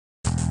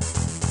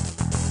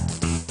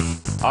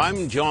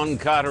I'm John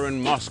Carter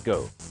in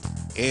Moscow,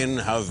 in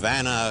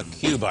Havana,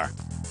 Cuba.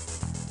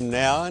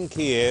 Now in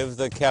Kiev,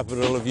 the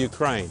capital of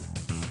Ukraine.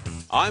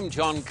 I'm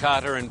John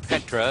Carter in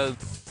Petra,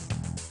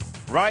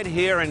 right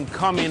here in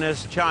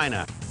communist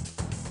China,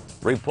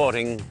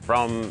 reporting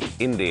from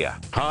India.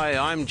 Hi,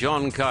 I'm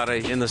John Carter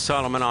in the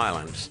Solomon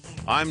Islands.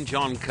 I'm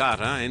John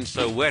Carter in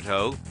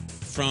Soweto,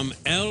 from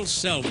El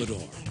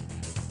Salvador.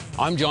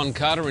 I'm John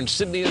Carter in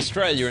Sydney,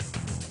 Australia.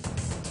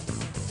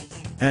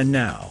 And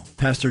now,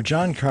 Pastor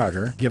John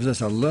Carter gives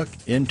us a look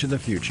into the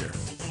future.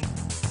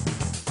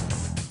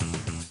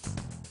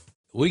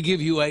 We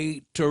give you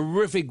a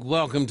terrific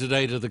welcome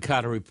today to the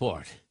Carter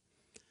Report.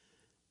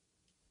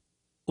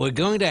 We're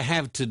going to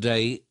have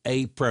today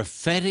a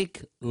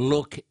prophetic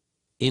look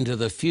into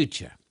the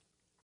future.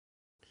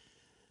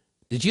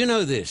 Did you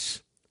know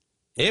this?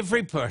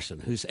 Every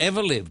person who's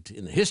ever lived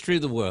in the history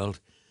of the world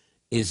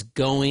is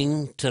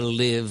going to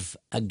live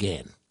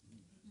again.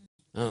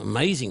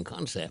 Amazing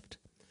concept.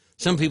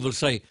 Some people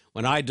say,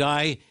 when I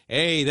die,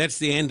 hey, that's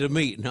the end of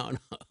me. No.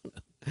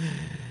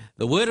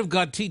 The Word of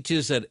God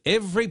teaches that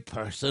every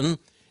person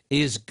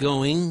is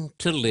going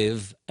to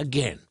live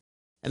again.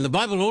 And the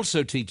Bible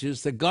also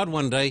teaches that God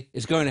one day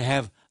is going to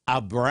have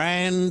a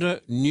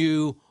brand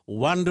new,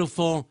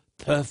 wonderful,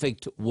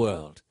 perfect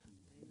world.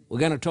 We're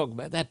going to talk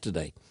about that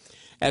today.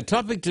 Our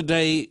topic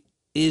today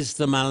is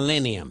the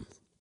millennium.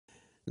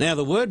 Now,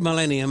 the word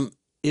millennium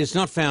is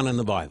not found in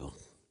the Bible.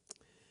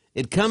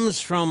 It comes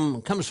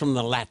from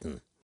the Latin.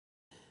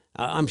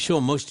 I'm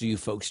sure most of you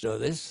folks know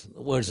this.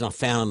 The word's not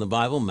found in the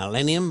Bible,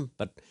 millennium,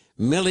 but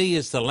milli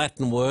is the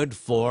Latin word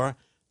for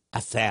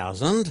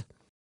 1,000,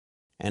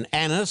 and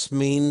annus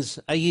means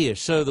a year.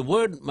 So the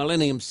word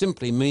millennium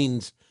simply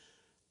means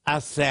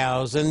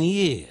 1,000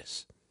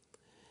 years.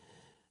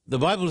 The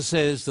Bible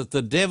says that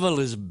the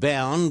devil is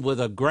bound with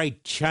a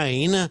great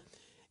chain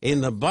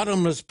in the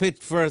bottomless pit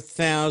for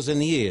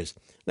 1,000 years.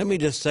 Let me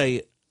just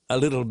say a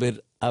little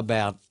bit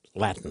about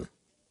Latin.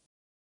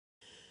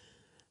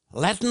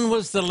 Latin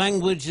was the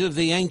language of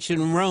the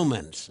ancient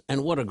Romans,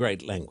 and what a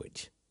great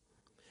language.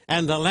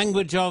 And the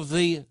language of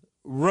the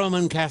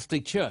Roman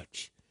Catholic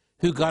Church,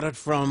 who got it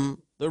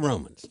from the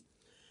Romans.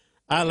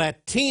 A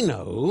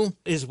Latino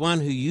is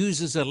one who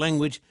uses a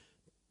language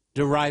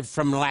derived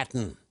from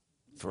Latin.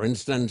 For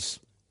instance,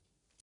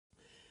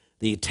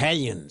 the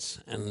Italians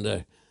and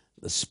the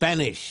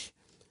Spanish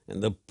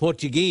and the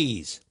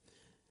Portuguese,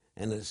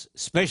 and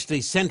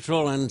especially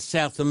Central and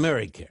South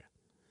America.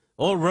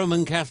 All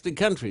Roman Catholic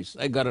countries.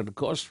 They got it, of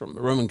course, from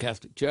the Roman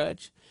Catholic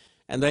Church,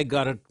 and they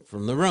got it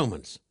from the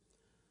Romans.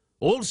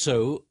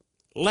 Also,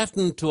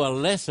 Latin, to a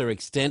lesser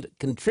extent,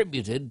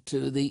 contributed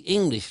to the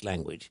English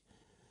language.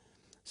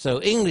 So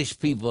English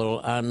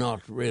people are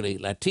not really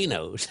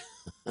Latinos,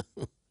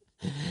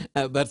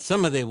 but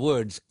some of their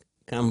words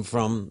come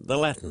from the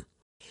Latin.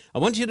 I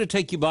want you to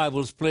take your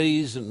Bibles,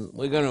 please, and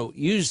we're going to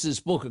use this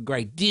book a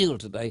great deal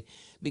today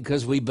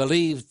because we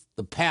believe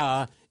the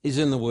power is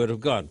in the Word of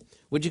God.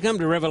 Would you come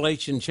to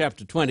Revelation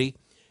chapter 20?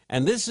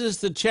 And this is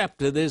the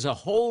chapter. There's a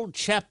whole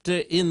chapter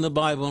in the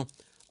Bible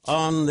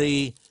on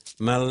the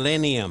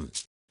millennium.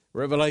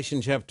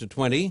 Revelation chapter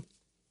 20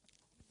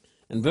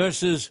 and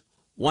verses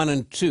 1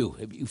 and 2.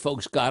 If you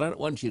folks got it, I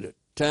want you to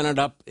turn it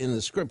up in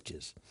the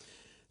Scriptures.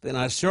 Then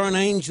I saw an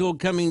angel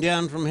coming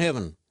down from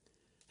heaven,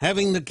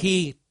 having the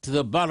key to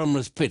the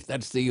bottomless pit.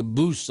 That's the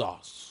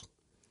Abusos,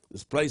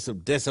 this place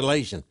of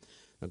desolation.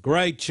 A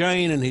great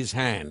chain in his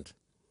hand.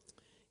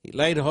 He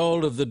laid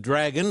hold of the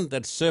dragon,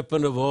 that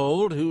serpent of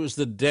old, who is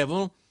the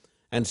devil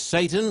and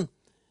Satan,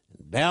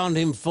 and bound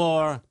him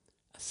for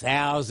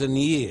 1,000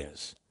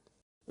 years.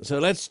 So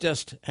let's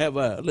just have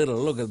a little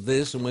look at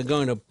this, and we're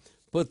going to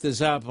put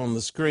this up on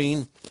the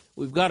screen.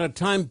 We've got a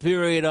time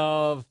period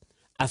of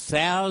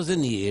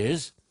 1,000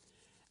 years,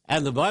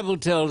 and the Bible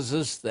tells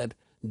us that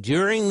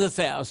during the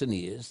 1,000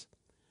 years,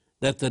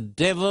 that the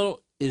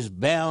devil is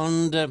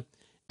bound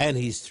and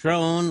he's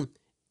thrown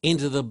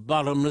into the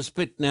bottomless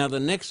pit. Now, the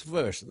next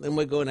verse, and then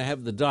we're going to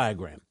have the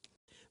diagram.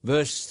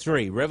 Verse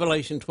 3,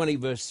 Revelation 20,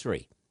 verse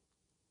 3.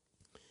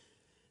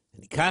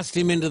 And he cast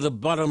him into the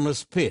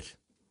bottomless pit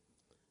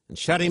and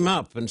shut him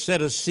up and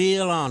set a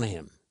seal on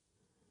him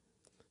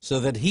so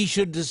that he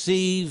should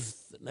deceive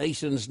the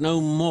nations no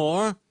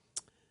more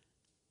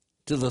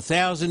till the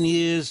 1,000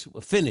 years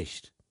were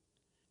finished.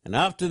 And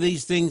after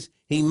these things,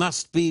 he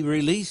must be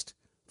released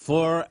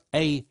for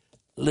a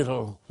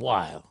little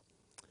while.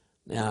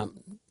 Now,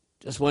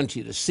 just want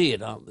you to see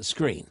it on the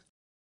screen.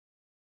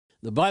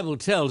 The Bible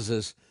tells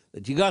us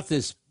that you got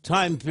this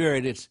time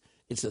period,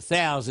 it's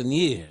 1,000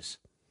 years.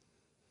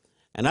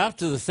 And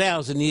after the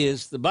 1,000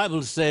 years, the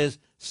Bible says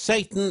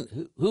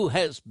Satan, who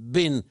has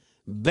been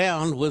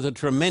bound with a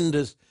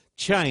tremendous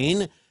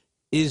chain,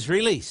 is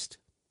released.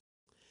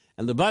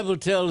 And the Bible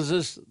tells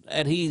us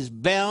that he's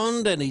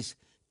bound and he's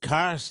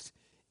cast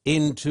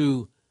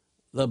into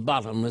the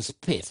bottomless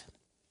pit.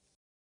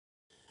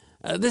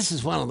 This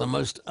is one of the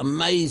most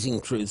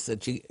amazing truths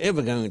that you're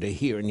ever going to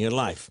hear in your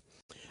life.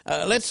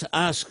 Let's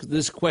ask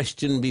this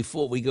question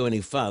before we go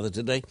any farther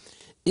today.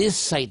 Is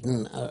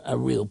Satan a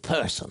real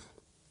person?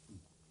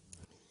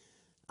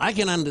 I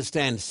can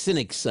understand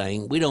cynics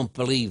saying, we don't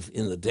believe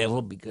in the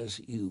devil because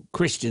you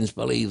Christians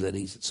believe that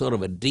he's sort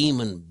of a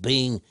demon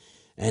being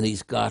and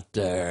he's got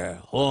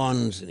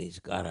horns and he's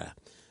got a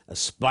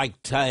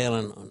spiked tail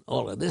and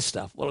all of this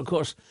stuff. Well, of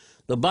course,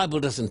 the Bible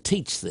doesn't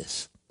teach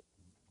this.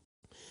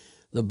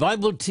 The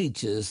Bible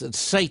teaches that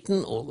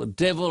Satan, or the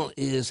devil,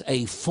 is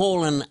a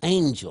fallen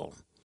angel,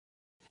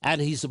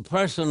 and he's a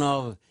person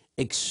of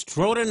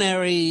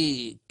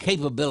extraordinary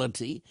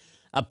capability,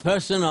 a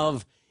person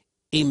of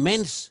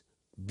immense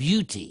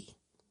beauty.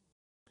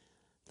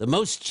 The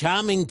most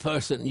charming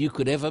person you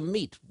could ever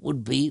meet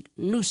would be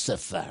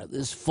Lucifer,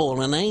 this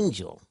fallen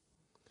angel.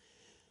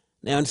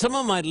 Now, in some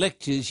of my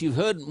lectures, you've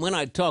heard when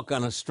I talk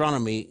on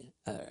astronomy,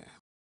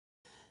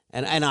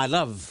 and I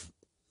love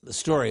the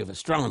story of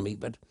astronomy,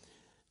 but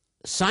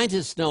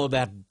scientists know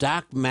about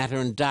dark matter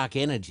and dark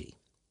energy.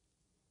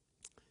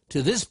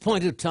 To this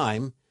point of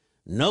time,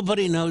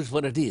 nobody knows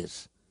what it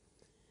is.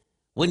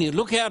 When you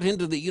look out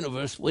into the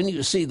universe, when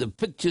you see the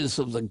pictures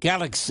of the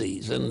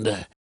galaxies and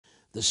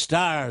the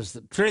stars,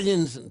 the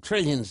trillions and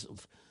trillions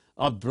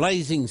of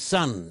blazing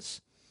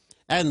suns,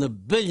 and the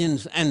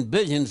billions and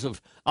billions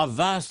of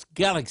vast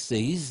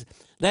galaxies,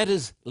 that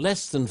is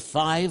less than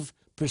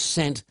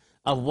 5%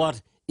 of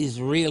what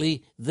is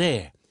really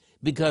there,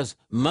 because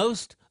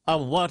most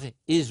of what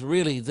is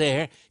really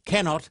there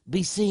cannot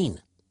be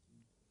seen.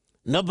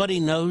 Nobody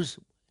knows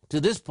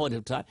to this point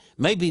of time.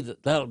 Maybe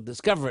they'll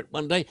discover it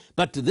one day,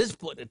 but to this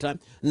point of time,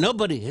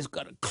 nobody has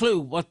got a clue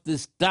what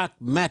this dark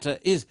matter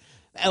is,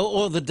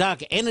 or the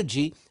dark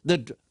energy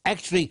that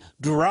actually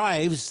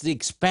drives the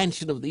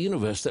expansion of the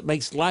universe that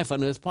makes life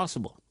on Earth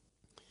possible.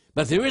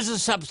 But there is a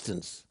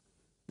substance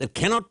that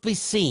cannot be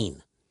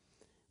seen.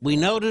 We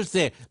know it is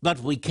there, but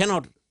we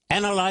cannot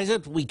analyze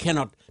it, we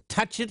cannot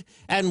touch it,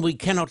 and we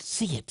cannot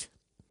see it.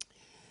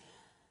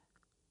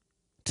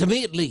 To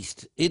me, at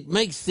least, it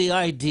makes the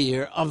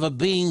idea of a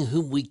being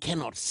whom we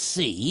cannot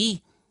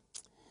see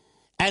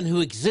and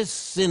who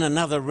exists in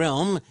another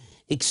realm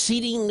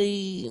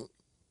exceedingly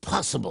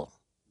possible.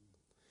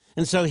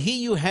 And so here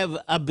you have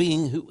a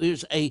being who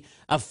is a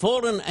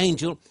fallen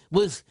angel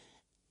with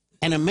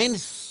an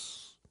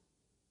immense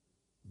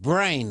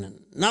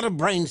brain, not a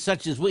brain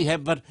such as we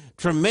have, but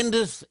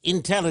tremendous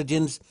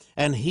intelligence,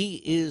 and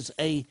he is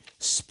a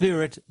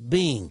spirit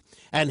being.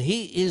 And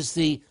he is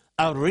the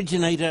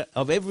originator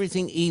of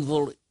everything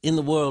evil in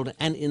the world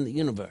and in the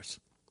universe.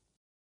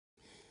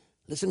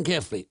 Listen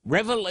carefully.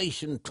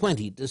 Revelation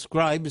 20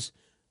 describes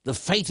the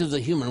fate of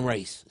the human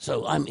race.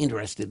 So I'm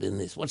interested in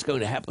this. What's going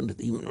to happen to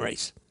the human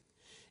race?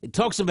 It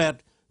talks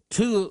about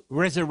 2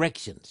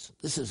 resurrections.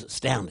 This is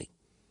astounding,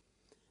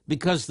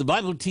 because the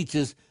Bible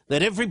teaches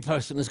that every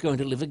person is going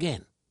to live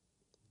again.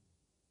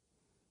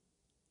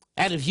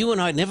 And if you and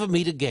I never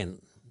meet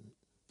again,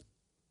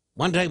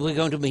 one day we're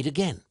going to meet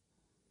again,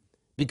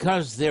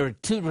 because there are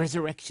 2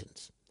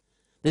 resurrections.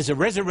 There's a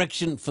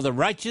resurrection for the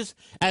righteous,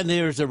 and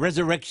there's a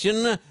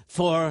resurrection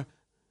for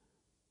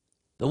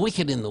the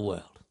wicked in the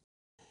world.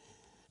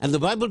 And the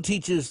Bible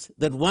teaches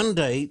that one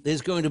day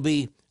there's going to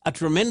be a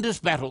tremendous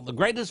battle, the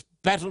greatest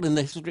battle in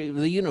the history of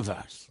the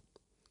universe.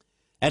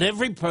 And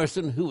every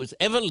person who has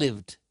ever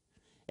lived,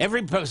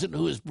 every person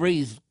who has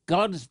breathed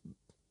God's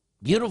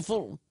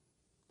beautiful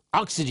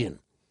oxygen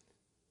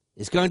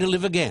is going to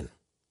live again.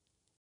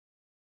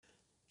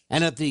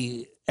 And at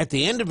the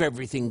end of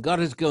everything, God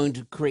is going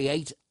to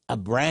create a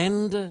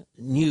brand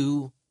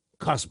new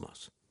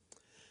cosmos.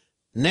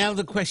 Now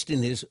the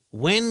question is,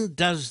 when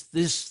does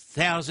this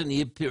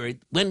 1,000-year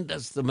period, when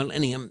does the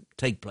millennium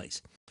take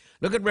place?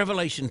 Look at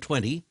Revelation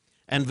 20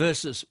 and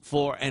verses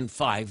 4 and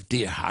 5,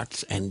 dear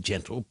hearts and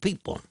gentle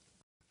people.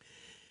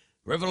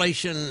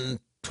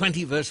 Revelation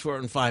 20, verse 4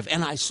 and 5,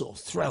 and I saw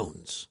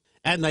thrones,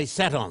 and they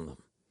sat on them.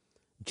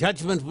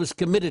 Judgment was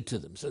committed to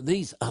them. So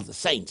these are the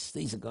saints.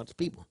 These are God's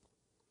people.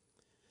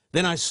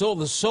 Then I saw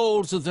the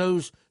souls of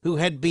those who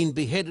had been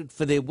beheaded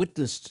for their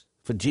witness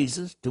for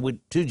Jesus,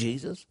 to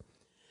Jesus,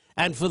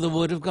 and for the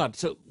word of God.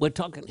 So we're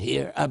talking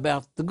here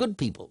about the good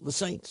people, the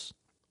saints,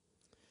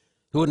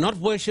 who had not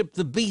worshipped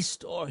the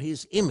beast or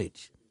his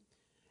image,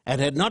 and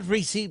had not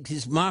received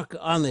his mark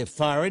on their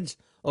foreheads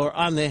or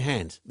on their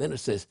hands. Then it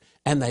says,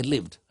 and they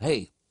lived.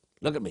 Hey,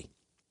 look at me.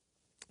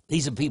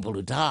 These are people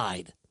who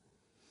died.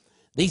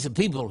 These are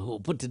people who were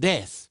put to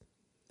death,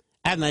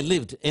 and they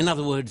lived. In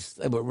other words,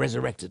 they were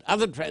resurrected.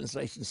 Other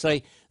translations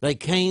say they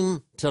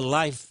came to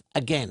life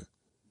again.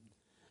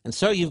 And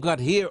so you've got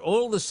here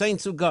all the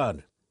saints of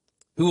God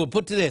who were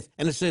put to death.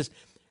 And it says,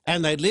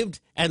 and they lived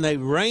and they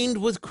reigned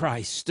with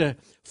Christ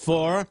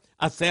for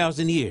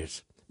 1,000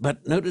 years.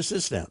 But notice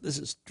this now. This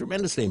is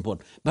tremendously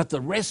important. But the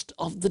rest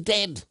of the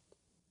dead.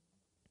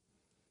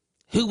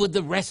 Who would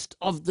the rest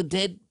of the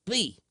dead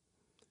be?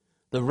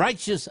 The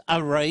righteous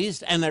are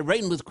raised and they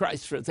reign with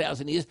Christ for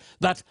 1,000 years.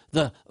 But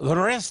the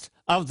rest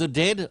of the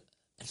dead,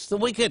 it's the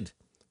wicked.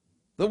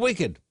 The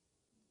wicked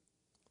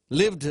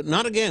lived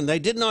not again. They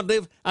did not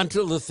live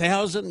until the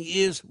 1,000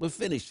 years were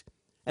finished.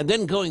 And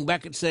then going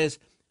back, it says,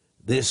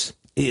 this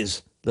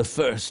is the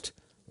first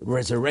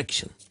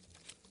resurrection.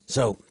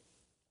 So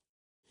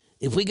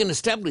If we can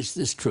establish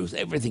this truth,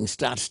 everything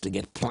starts to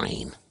get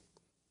plain.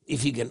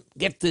 If we can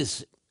get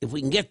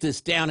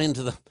this down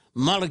into the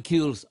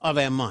molecules of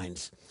our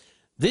minds,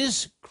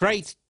 this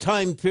great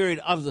time period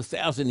of the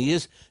 1,000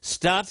 years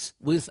starts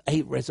with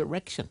a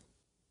resurrection.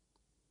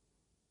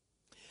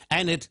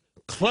 And it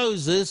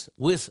closes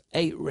with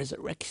a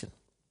resurrection.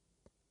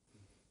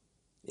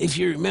 If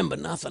you remember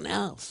nothing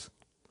else,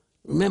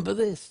 remember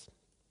this.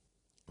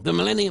 The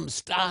millennium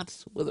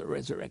starts with a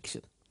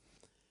resurrection.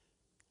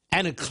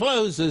 And it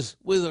closes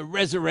with a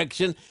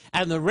resurrection.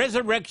 And the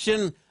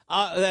resurrection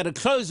that it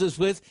closes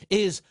with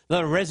is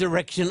the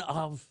resurrection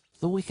of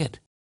the wicked.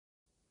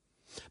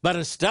 But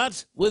it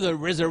starts with a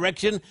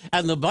resurrection,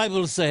 and the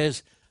Bible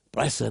says,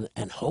 blessed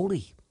and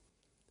holy.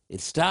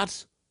 It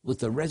starts with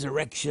the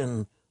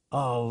resurrection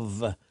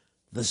of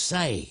the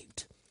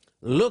saved.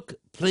 Look,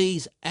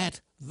 please,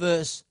 at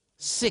verse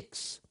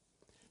 6.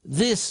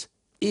 This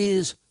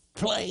is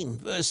plain.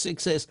 Verse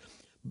 6 says,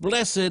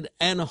 blessed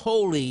and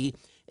holy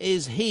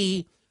is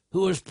he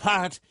who is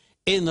part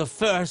in the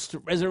first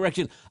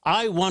resurrection.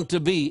 I want to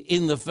be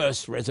in the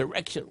first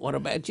resurrection. What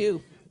about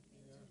you?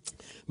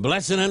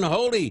 Blessed and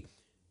holy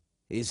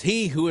is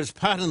he who is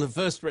part in the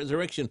first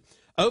resurrection.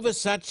 Over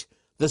such,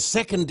 the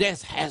second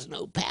death has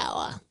no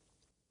power.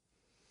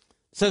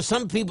 So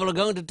some people are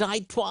going to die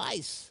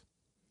twice.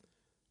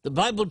 The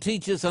Bible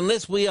teaches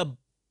unless we are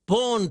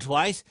born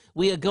twice,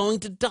 we are going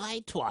to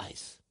die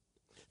twice.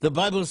 The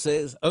Bible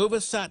says, over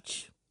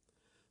such,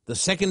 the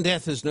second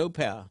death has no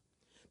power,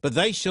 but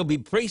they shall be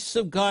priests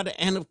of God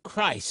and of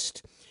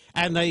Christ,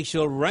 and they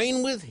shall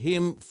reign with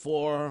him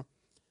for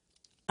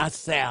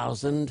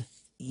 1,000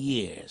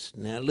 years.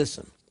 Now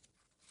listen.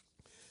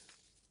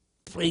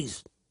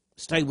 Please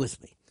stay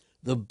with me.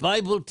 The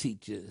Bible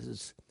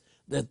teaches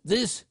that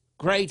this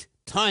great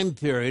time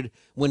period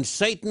when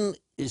Satan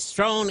is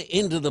thrown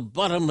into the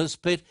bottomless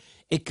pit,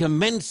 it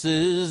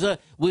commences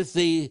with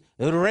the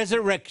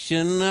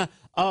resurrection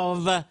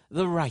of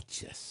the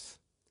righteous.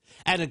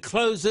 And it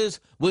closes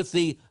with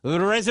the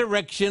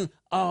resurrection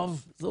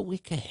of the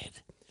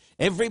wicked.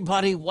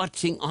 Everybody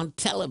watching on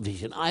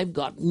television, I've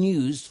got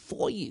news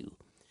for you.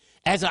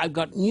 As I've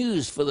got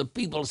news for the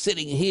people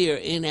sitting here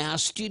in our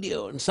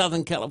studio in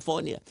Southern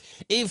California.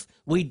 If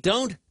we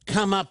don't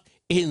come up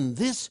in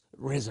this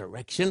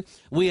resurrection,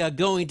 we are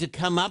going to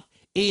come up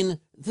in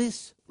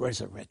this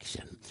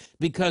resurrection.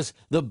 Because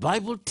the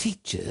Bible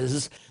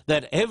teaches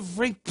that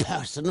every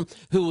person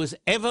who has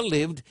ever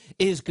lived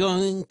is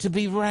going to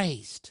be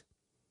raised.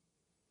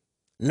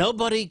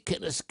 Nobody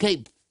can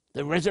escape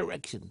the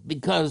resurrection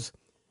because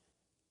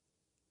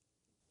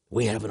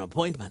we have an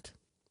appointment.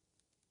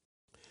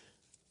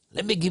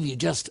 Let me give you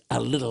just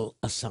a little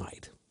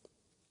aside.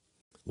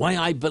 Why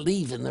I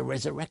believe in the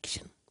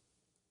resurrection.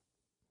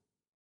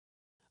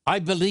 I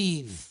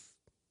believe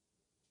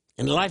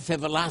in life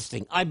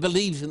everlasting. I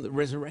believe in the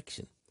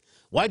resurrection.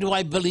 Why do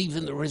I believe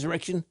in the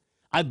resurrection?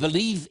 I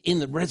believe in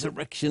the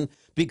resurrection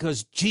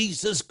because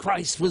Jesus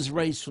Christ was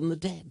raised from the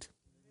dead.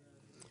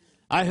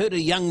 I heard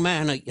a young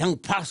man, a young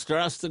pastor,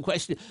 ask the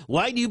question,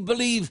 why do you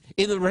believe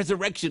in the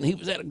resurrection? He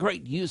was at a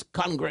great youth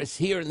congress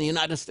here in the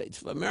United States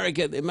of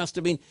America. There must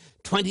have been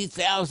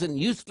 20,000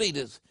 youth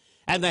leaders,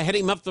 and they had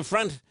him up the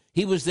front.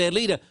 He was their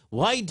leader.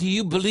 Why do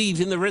you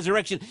believe in the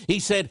resurrection? He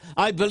said,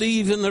 I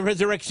believe in the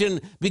resurrection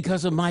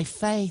because of my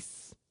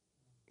faith.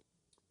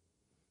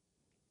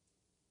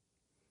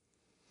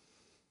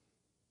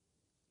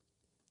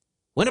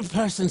 When a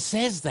person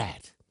says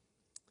that,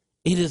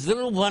 it is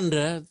little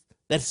wonder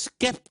that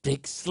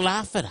skeptics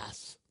laugh at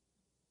us.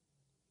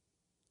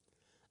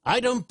 I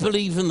don't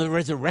believe in the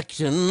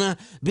resurrection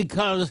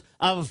because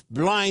of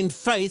blind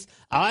faith.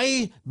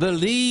 I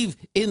believe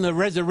in the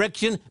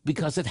resurrection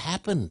because it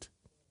happened.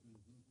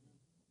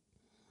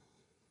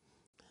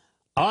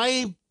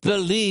 I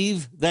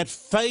believe that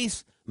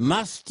faith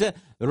must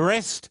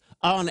rest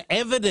on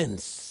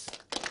evidence.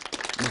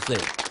 You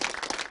see,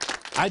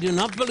 I do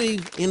not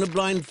believe in a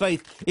blind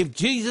faith. If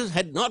Jesus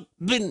had not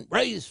been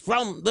raised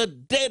from the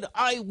dead,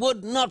 I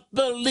would not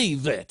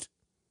believe it.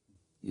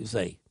 You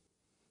see.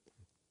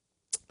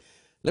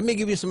 Let me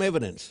give you some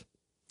evidence.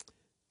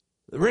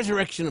 The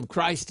resurrection of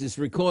Christ is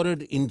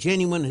recorded in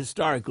genuine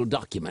historical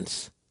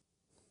documents.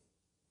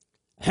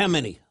 How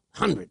many?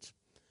 Hundreds.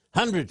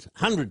 Hundreds,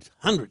 hundreds,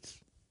 hundreds.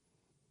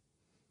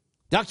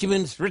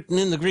 Documents written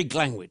in the Greek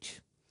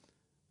language.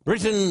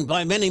 Written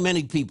by many,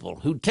 many people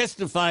who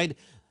testified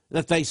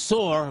that they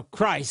saw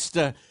Christ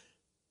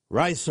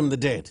rise from the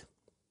dead.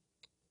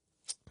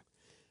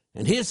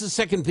 And here's the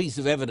second piece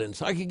of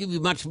evidence. I could give you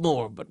much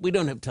more, but we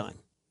don't have time.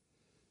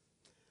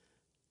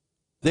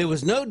 There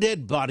was no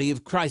dead body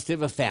of Christ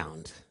ever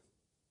found.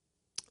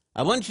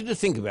 I want you to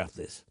think about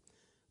this.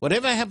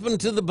 Whatever happened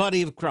to the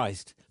body of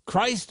Christ,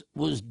 Christ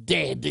was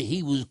dead.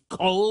 He was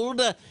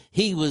cold.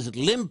 He was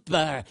limp.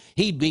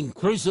 He'd been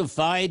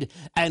crucified.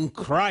 And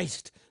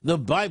Christ, the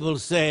Bible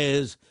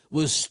says,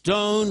 was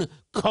stone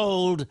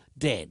cold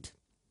dead.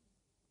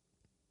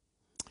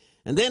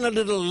 And then a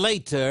little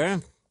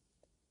later,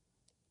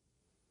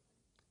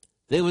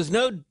 there was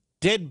no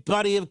dead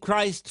body of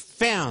Christ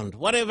found.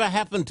 Whatever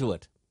happened to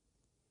it?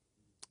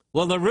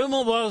 Well, the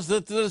rumor was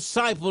that the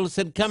disciples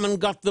had come and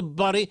got the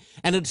body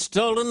and had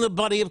stolen the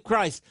body of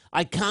Christ.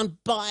 I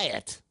can't buy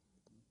it.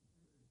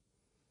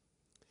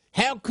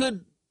 How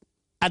could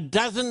a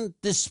dozen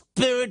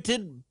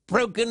dispirited,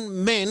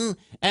 broken men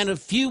and a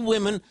few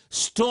women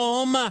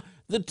storm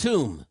the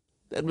tomb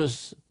that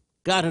was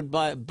guarded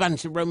by a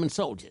bunch of Roman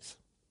soldiers?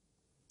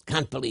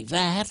 Can't believe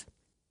that.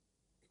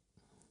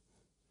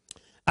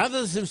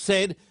 Others have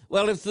said,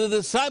 well, if the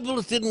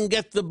disciples didn't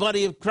get the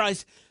body of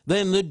Christ,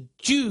 then the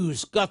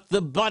Jews got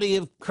the body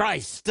of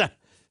Christ.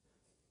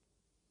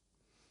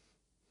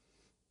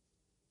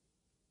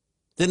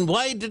 Then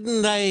why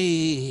didn't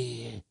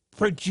they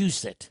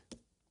produce it?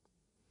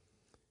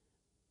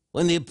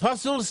 When the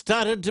apostles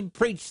started to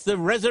preach the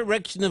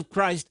resurrection of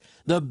Christ,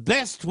 the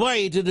best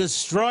way to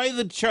destroy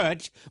the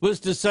church was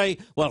to say,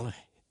 well,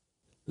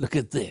 look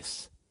at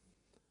this.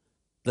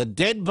 The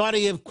dead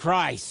body of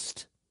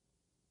Christ.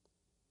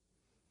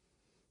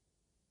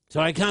 So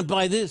I can't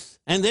buy this.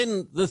 And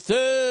then the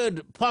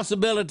third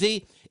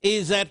possibility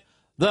is that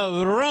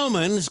the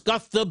Romans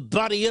got the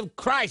body of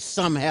Christ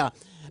somehow.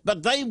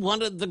 But they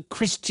wanted the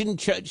Christian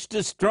church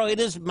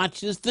destroyed as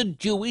much as the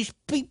Jewish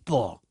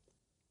people.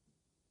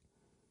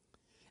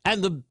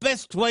 And the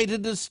best way to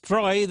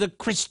destroy the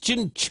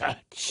Christian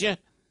church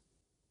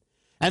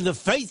and the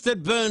faith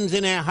that burns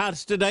in our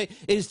hearts today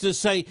is to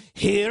say,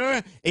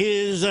 here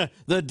is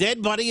the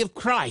dead body of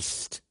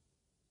Christ.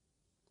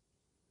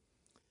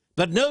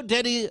 But no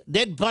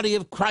dead body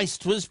of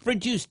Christ was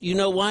produced. You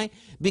know why?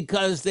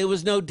 Because there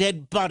was no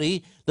dead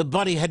body. The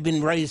body had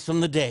been raised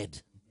from the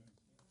dead.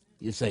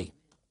 You see.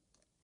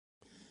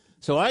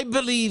 So I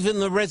believe in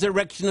the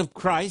resurrection of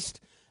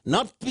Christ,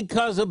 not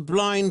because of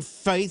blind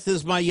faith,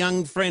 as my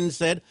young friend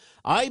said.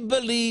 I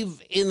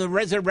believe in the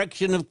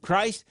resurrection of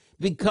Christ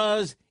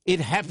because it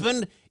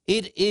happened.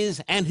 It is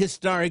an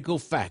historical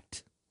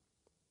fact.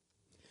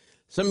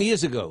 Some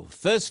years ago,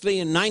 firstly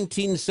in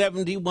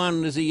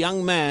 1971, as a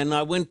young man,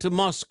 I went to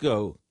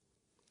Moscow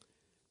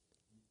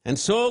and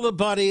saw the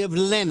body of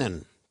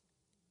Lenin.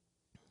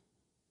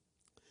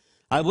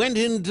 I went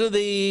into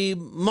the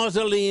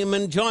mausoleum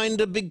and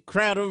joined a big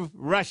crowd of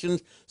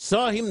Russians,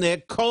 saw him there,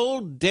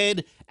 cold,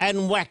 dead,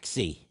 and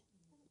waxy.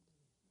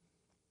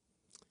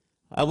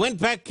 I went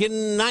back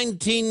in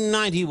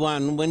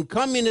 1991 when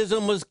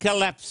communism was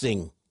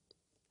collapsing,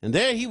 and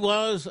there he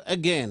was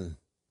again.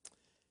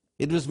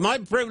 It was my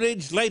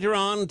privilege later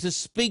on to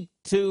speak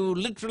to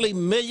literally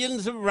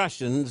millions of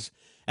Russians,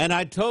 and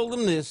I told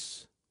them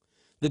this: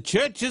 the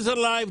church is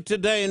alive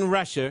today in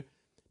Russia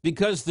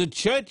because the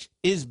church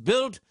is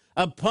built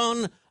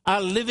upon a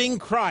living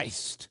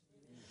Christ.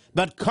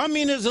 But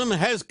communism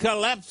has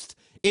collapsed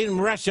in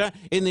Russia,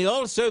 in the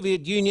old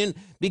Soviet Union,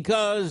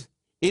 because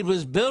it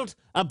was built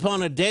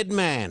upon a dead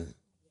man,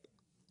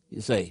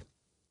 you see.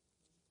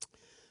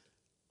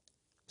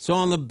 So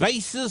on the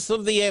basis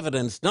of the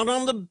evidence, not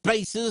on the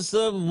basis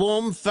of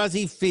warm,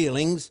 fuzzy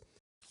feelings,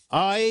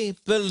 I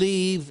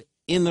believe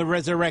in the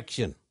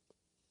resurrection.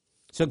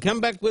 So come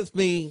back with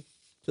me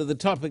to the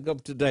topic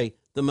of today,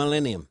 the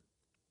millennium.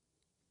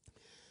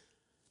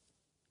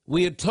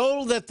 We are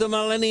told that the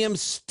millennium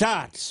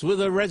starts with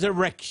a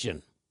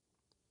resurrection.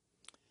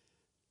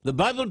 The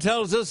Bible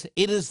tells us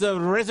it is the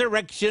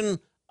resurrection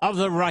of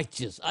the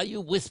righteous. Are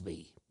you with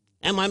me?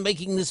 Am I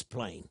making this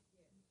plain?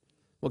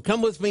 Well,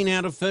 come with me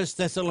now to 1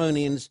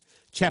 Thessalonians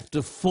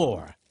chapter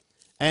 4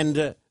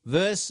 and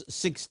verse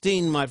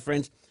 16, my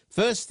friends.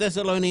 1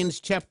 Thessalonians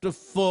chapter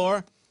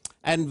 4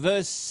 and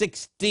verse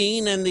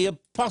 16, and the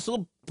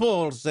Apostle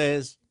Paul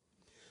says,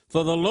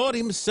 "For the Lord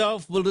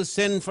himself will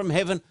descend from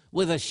heaven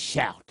with a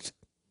shout,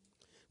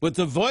 with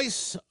the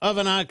voice of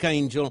an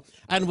archangel,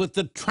 and with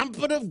the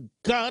trumpet of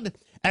God,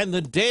 and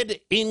the dead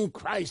in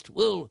Christ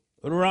will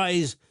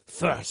rise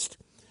first."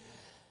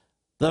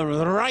 The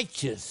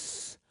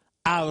righteous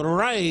are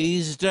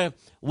raised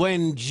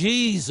when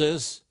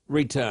Jesus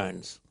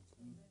returns.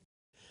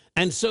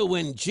 And so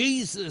when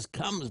Jesus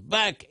comes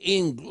back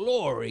in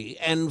glory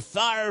and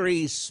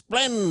fiery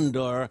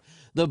splendor,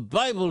 the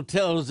Bible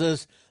tells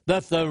us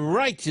that the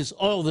righteous,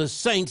 all the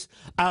saints,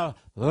 are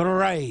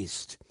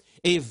raised.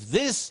 If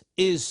this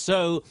is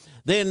so,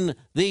 then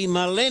the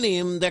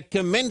millennium that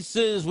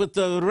commences with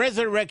the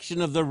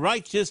resurrection of the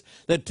righteous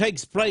that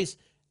takes place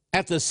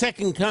at the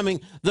second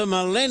coming, the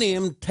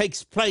millennium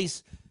takes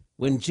place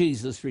when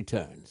Jesus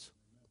returns.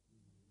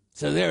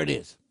 So there it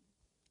is.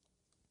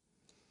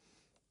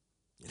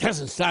 It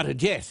hasn't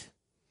started yet,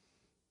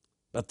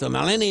 but the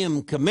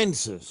millennium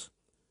commences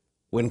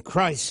when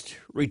Christ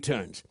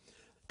returns.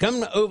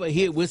 Come over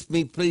here with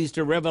me, please,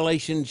 to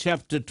Revelation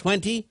chapter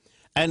 20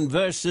 and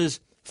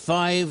verses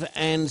 5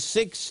 and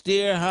 6.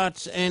 Dear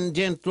hearts and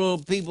gentle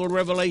people,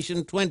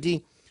 Revelation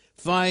 20,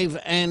 5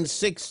 and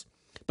 6.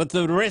 But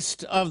the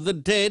rest of the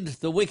dead,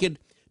 the wicked,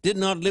 did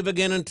not live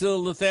again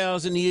until the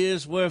 1,000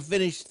 years were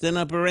finished. Then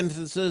a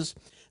parenthesis.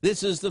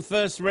 This is the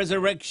first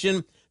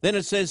resurrection. Then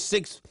it says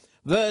 6th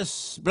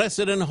verse, "Blessed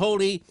and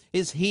holy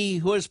is he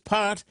who has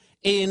part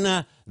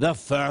in the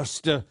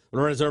first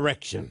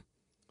resurrection.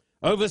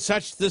 Over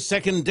such the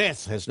second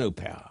death has no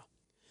power.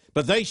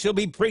 But they shall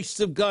be priests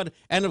of God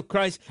and of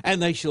Christ,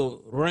 and they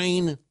shall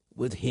reign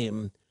with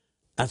him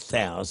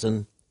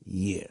 1,000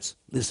 years.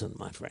 Listen,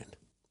 my friend.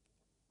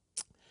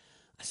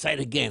 I say it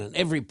again, and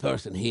every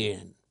person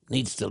here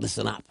needs to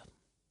listen up.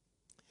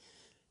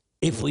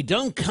 If we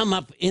don't come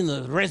up in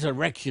the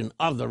resurrection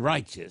of the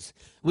righteous,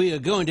 we are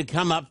going to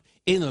come up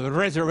in the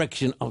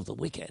resurrection of the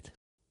wicked.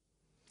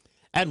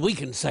 And we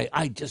can say,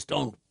 it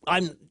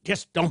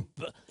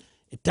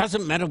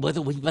doesn't matter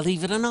whether we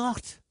believe it or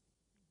not.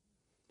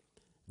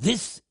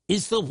 This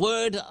is the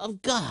word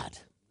of God.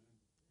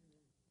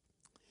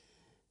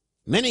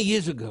 Many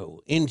years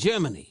ago in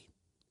Germany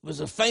was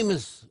a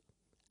famous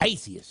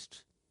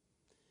atheist.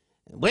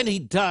 When he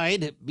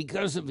died,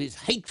 because of his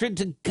hatred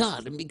to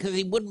God and because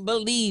he wouldn't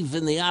believe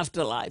in the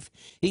afterlife,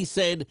 he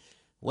said,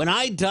 when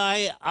I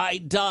die,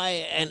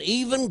 and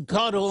even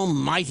God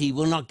Almighty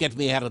will not get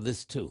me out of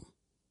this tomb.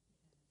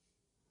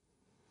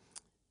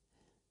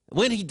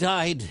 When he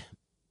died,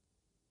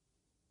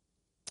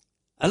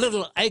 a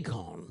little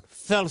acorn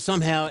fell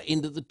somehow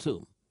into the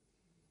tomb,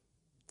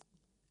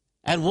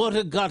 and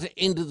water got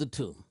into the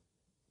tomb.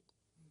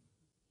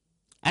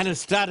 And it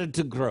started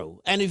to grow.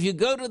 And if you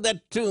go to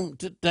that tomb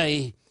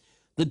today,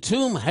 the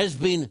tomb has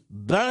been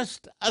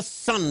burst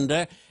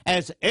asunder,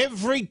 as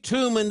every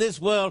tomb in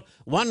this world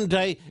one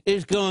day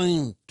is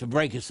going to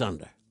break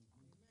asunder,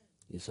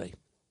 you see.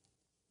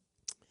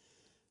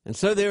 And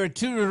so there are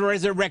two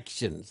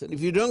resurrections. And if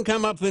you don't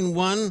come up in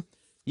one,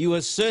 you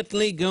are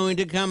certainly going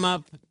to come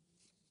up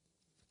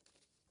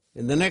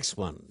in the next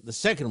one, the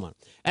second one.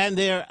 And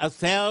they're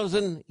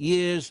 1,000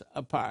 years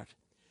apart.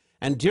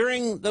 And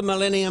during the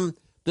millennium,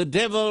 the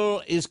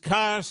devil is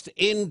cast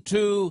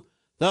into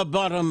the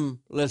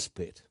bottomless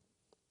pit.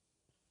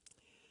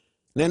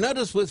 Now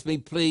notice with me,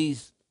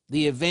 please,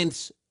 the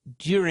events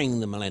during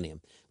the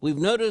millennium. We've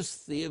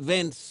noticed the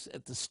events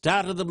at the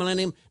start of the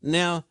millennium,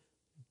 now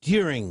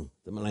during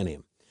the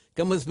millennium.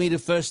 Come with me to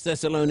 1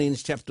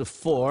 Thessalonians chapter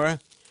 4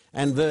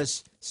 and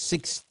verse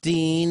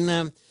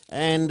 16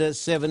 and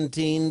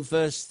 17.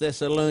 1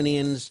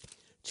 Thessalonians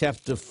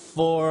chapter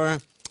 4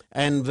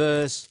 and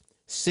verse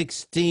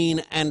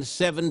 16 and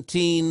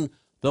 17,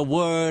 the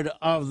word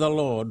of the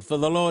Lord. For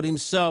the Lord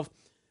himself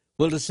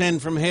will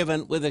descend from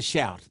heaven with a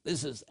shout.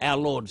 This is our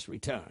Lord's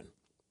return.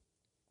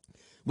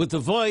 With the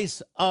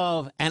voice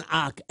of an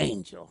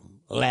archangel,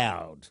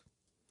 loud.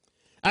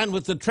 And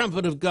with the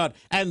trumpet of God,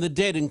 and the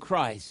dead in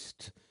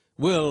Christ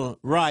will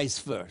rise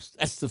first.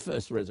 That's the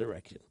first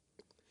resurrection.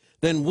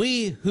 Then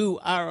we who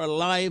are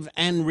alive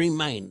and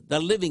remain, the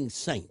living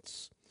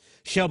saints,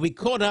 shall be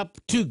caught up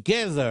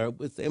together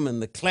with them in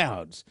the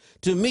clouds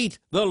to meet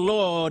the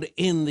Lord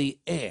in the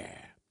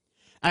air.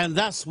 And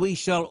thus we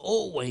shall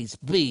always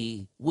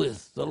be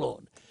with the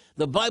Lord.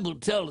 The Bible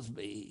tells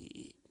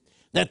me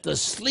that the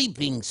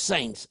sleeping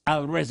saints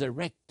are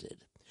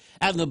resurrected.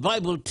 And the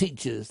Bible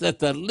teaches that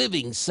the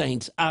living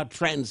saints are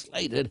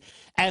translated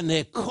and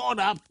they're caught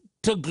up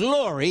to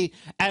glory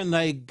and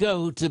they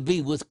go to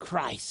be with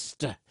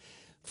Christ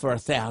for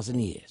 1,000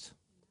 years.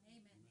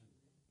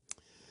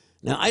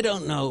 Now, I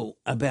don't know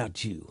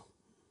about you,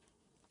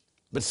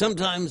 but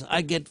sometimes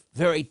I get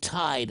very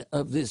tired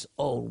of this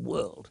old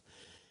world.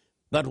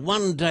 But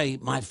one day,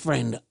 my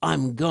friend,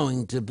 I'm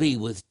going to be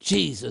with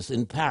Jesus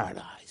in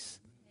paradise.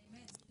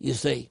 Amen. You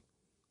see,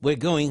 we're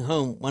going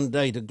home one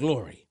day to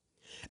glory.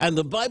 And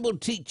the Bible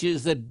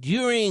teaches that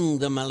during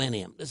the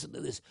millennium, listen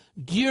to this,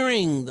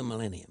 during the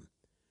millennium,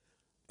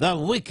 the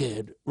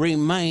wicked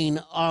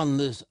remain on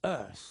this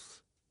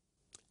earth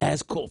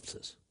as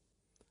corpses.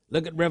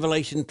 Look at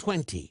Revelation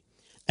 20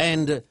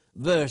 and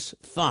verse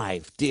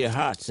 5, dear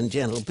hearts and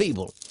gentle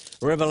people.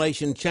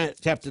 Revelation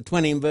chapter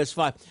 20 and verse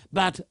 5.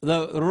 But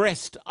the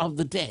rest of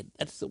the dead,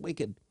 that's the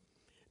wicked,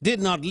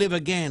 did not live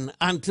again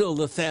until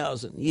the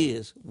 1,000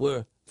 years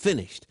were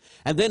finished.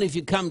 And then if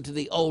you come to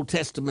the Old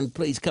Testament,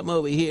 please come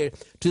over here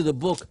to the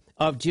book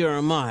of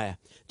Jeremiah.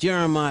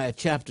 Jeremiah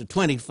chapter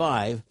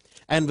 25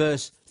 and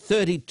verse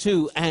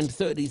 32 and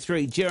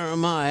 33.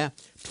 Jeremiah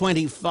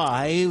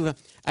 25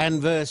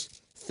 and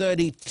verse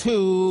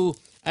 32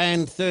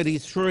 and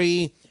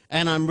 33.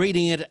 And I'm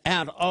reading it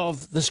out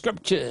of the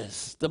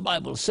scriptures. The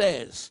Bible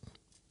says,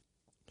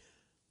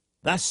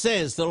 thus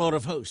says the Lord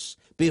of hosts,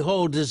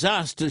 behold,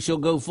 disaster shall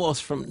go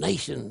forth from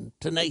nation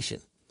to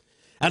nation,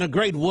 and a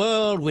great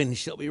whirlwind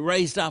shall be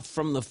raised up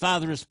from the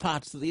farthest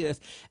parts of the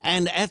earth.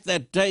 And at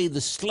that day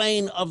the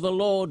slain of the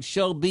Lord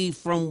shall be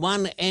from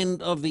one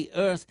end of the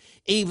earth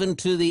even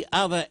to the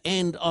other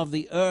end of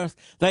the earth.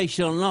 They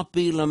shall not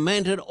be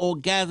lamented or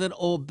gathered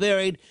or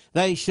buried.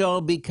 They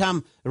shall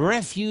become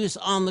refuse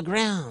on the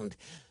ground.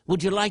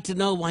 Would you like to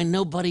know why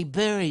nobody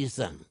buries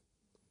them?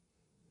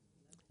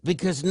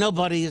 Because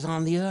nobody is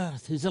on the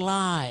earth who's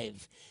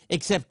alive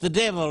except the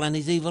devil and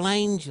his evil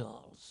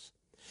angels.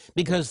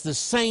 Because the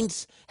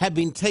saints have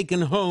been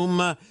taken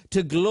home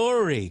to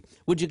glory.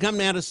 Would you come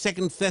now to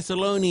 2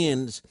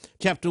 Thessalonians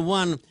chapter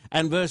 1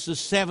 and verses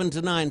 7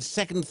 to 9.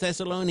 2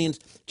 Thessalonians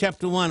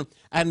chapter 1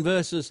 and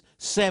verses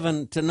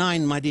 7 to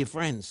 9, my dear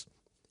friends.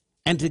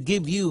 and to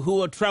give you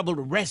who are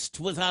troubled rest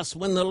with us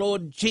when the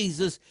Lord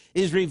Jesus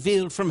is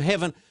revealed from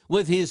heaven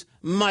with his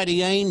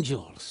mighty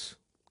angels.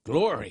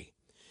 Glory.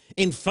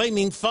 In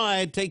flaming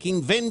fire,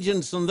 taking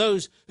vengeance on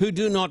those who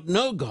do not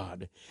know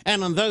God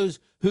and on those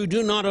who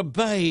do not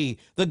obey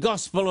the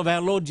gospel of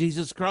our Lord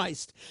Jesus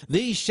Christ.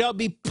 These shall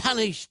be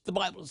punished, the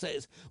Bible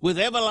says, with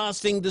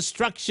everlasting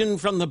destruction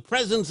from the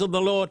presence of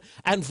the Lord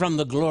and from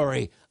the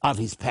glory of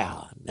his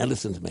power. Now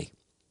listen to me.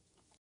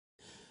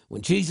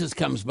 When Jesus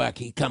comes back,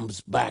 he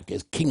comes back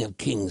as King of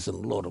Kings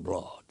and Lord of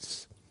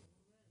Lords.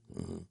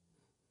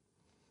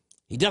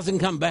 He doesn't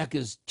come back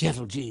as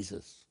gentle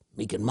Jesus,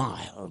 meek and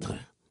mild.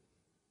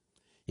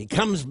 He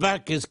comes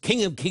back as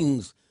King of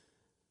Kings,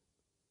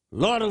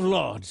 Lord of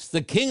Lords,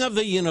 the King of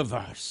the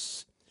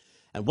universe.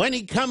 And when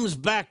he comes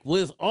back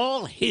with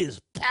all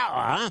his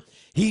power,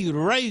 he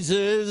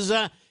raises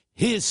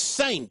his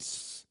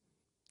saints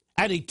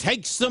and he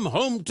takes them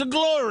home to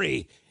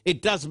glory.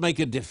 It does make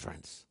a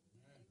difference.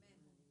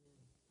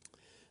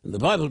 And the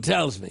Bible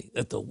tells me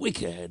that the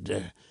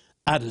wicked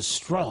are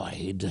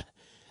destroyed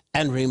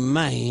and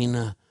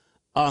remain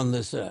on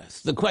this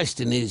earth. The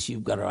question is,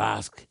 you've got to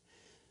ask,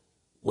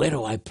 where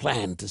do I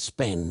plan to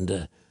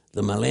spend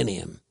the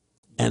millennium?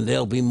 And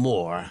there'll be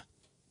more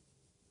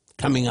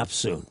coming up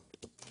soon.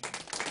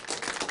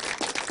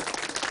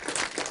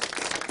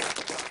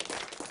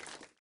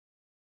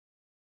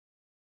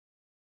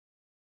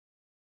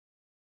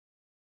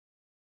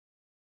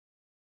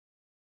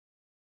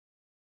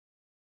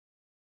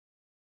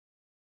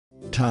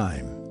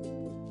 Time.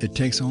 It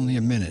takes only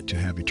a minute to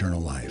have eternal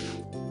life.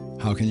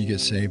 How can you get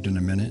saved in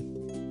a minute?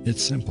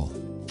 It's simple.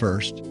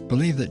 First,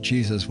 believe that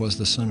Jesus was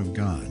the Son of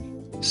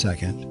God.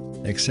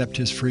 Second, accept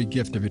his free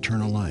gift of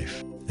eternal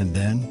life. And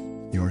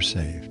then you're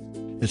saved.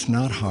 It's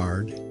not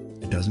hard.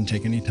 It doesn't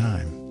take any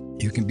time.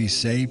 You can be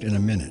saved in a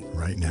minute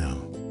right now.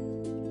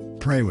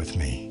 Pray with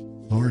me.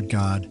 Lord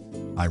God,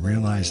 I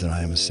realize that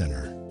I am a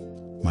sinner.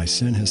 My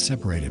sin has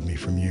separated me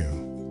from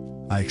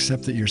you. I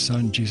accept that your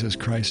Son, Jesus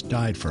Christ,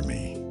 died for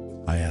me.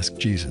 I ask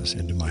Jesus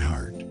into my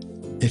heart.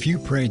 If you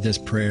prayed this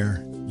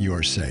prayer, you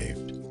are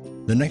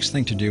saved. The next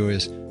thing to do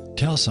is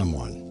tell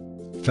someone.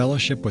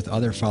 Fellowship with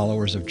other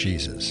followers of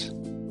Jesus.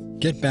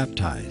 Get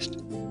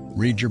baptized.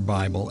 Read your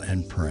Bible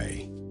and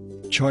pray.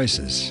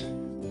 Choices.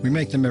 We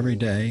make them every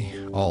day,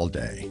 all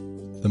day.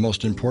 The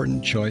most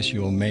important choice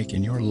you will make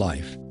in your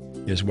life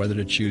is whether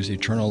to choose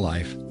eternal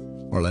life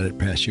or let it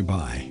pass you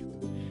by.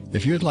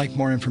 If you'd like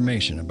more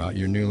information about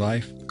your new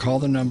life, call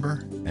the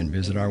number and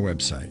visit our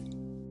website.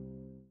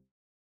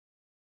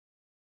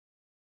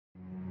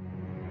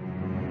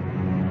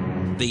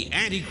 The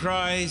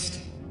Antichrist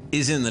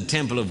is in the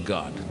temple of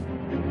God.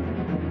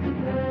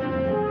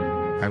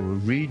 I will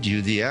read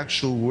you the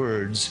actual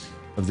words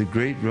of the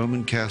great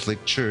Roman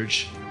Catholic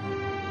Church.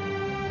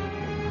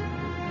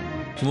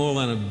 More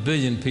than 1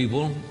 billion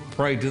people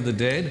pray to the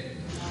dead.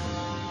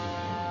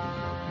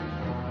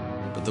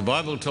 But the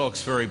Bible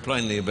talks very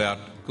plainly about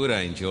good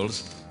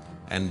angels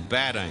and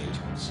bad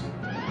angels.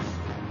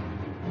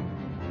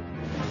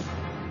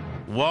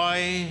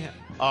 Why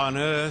on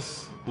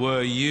earth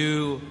were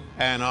you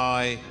and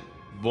I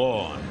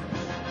born?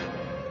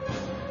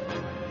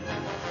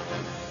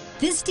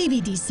 This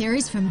DVD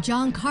series from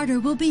John Carter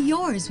will be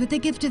yours with a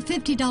gift of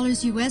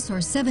 $50 US or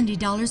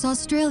 $70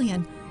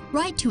 Australian.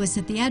 Write to us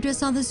at the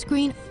address on the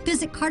screen.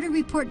 Visit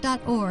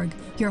carterreport.org,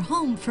 your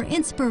home for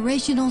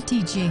inspirational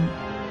teaching.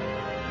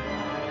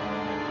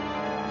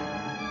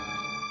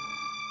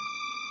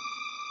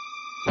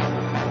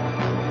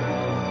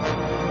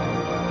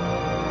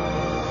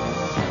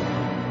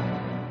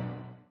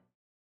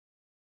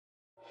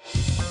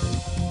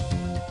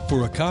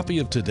 For a copy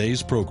of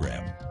today's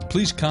program,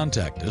 please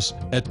contact us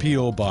at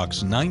P.O.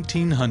 Box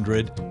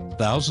 1900,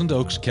 Thousand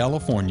Oaks,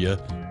 California,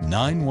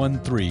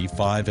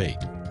 91358.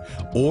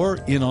 Or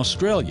in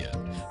Australia,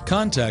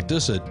 contact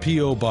us at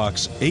P.O.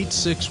 Box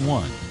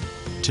 861,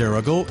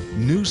 Terrigal,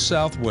 New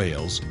South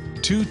Wales,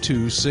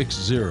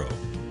 2260.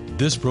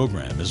 This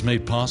program is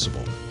made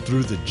possible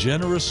through the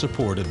generous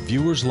support of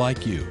viewers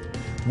like you.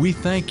 We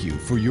thank you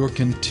for your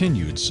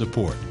continued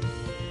support.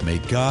 May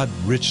God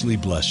richly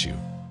bless you.